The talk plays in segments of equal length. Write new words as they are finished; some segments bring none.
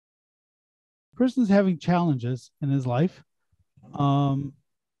person's having challenges in his life,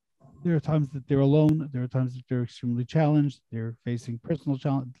 there are times that they're alone. There are times that they're extremely challenged. They're facing personal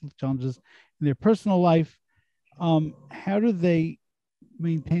challenges in their personal life. How do they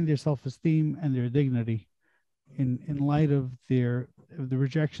maintain their self-esteem and their dignity in light of the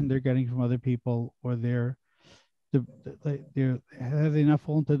rejection they're getting from other people, or have they not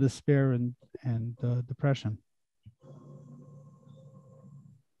fallen into despair and depression?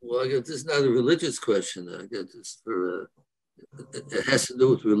 Well, I guess this is not a religious question. I guess it's for it has to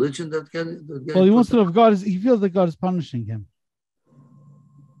do with religion. Well, he wants to know if God is. He feels that God is punishing him.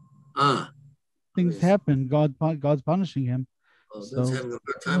 Things happen. God's punishing him. Oh, so that's having a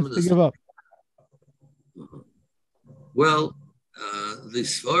hard time to give up. Well, the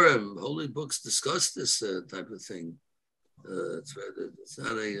Sforim, holy books, discuss this type of thing. It's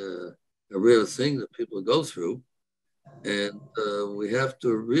not a rare thing that people go through, and we have to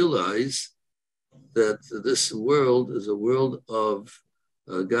realize that this world is a world of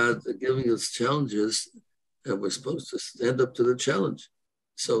God giving us challenges, and we're supposed to stand up to the challenge.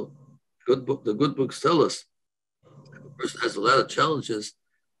 So, the good books tell us if a person has a lot of challenges,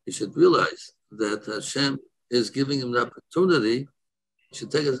 he should realize that Hashem is giving him an opportunity. He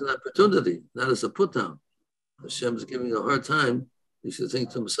should take it as an opportunity, not as a put down. Hashem is giving a hard time. He should think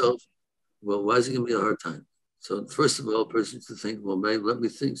to himself, well, why is he giving me a hard time? So first of all, a person should think, well, maybe let me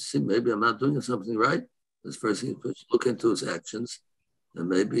see, maybe I'm not doing something right. This person should look into his actions, and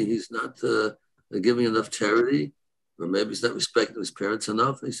maybe he's not giving enough charity, or maybe he's not respecting his parents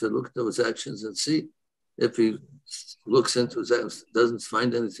enough. He should look into his actions and see if he looks into his actions, doesn't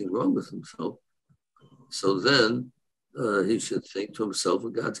find anything wrong with himself. So then he should think to himself,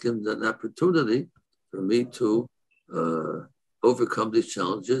 well, God's given an opportunity for me to overcome these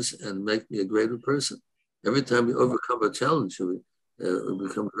challenges and make me a greater person. Every time we overcome a challenge, we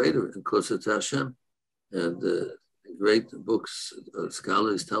become greater and closer to Hashem. And great books,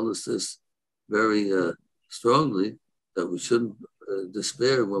 scholars tell us this very strongly, that we shouldn't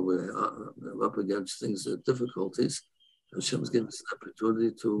despair when we're up against things that are difficulties. Hashem has given us an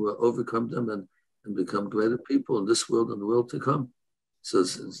opportunity to overcome them and become greater people in this world and the world to come. So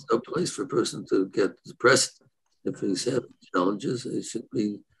it's no place for a person to get depressed if he's having challenges. He should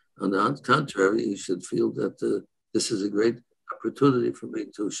be, on the contrary, he should feel that this is a great opportunity for me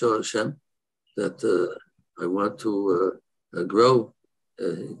to show Hashem that I want to grow.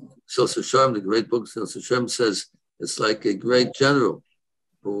 Silsa Sharm, the great book, Silsa Sharm says it's like a great general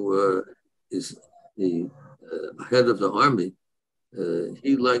who is the head of the army.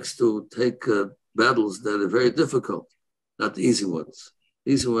 He likes to take battles that are very difficult, not the easy ones.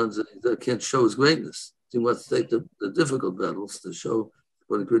 Easy ones that can't show his greatness. He wants to take the difficult battles to show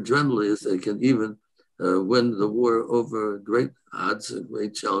what a good general is. They can even win the war over great odds and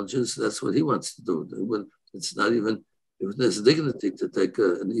great challenges. That's what he wants to do. It's not even, if there's dignity to take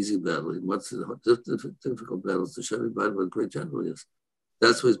an easy battle. He wants the difficult battles to show everybody what a great general is.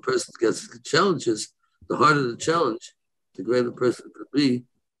 That's what a person gets challenges. The harder the challenge, the greater the person could be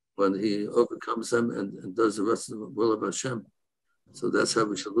when he overcomes them and does the rest of the will of Hashem. So that's how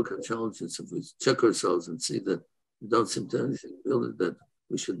we should look at challenges. If we check ourselves and see that we don't seem to anything really that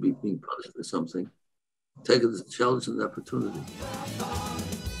we should be being punished for something, take it as a challenge and an opportunity.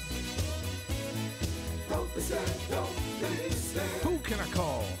 Who can I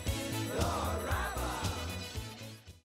call?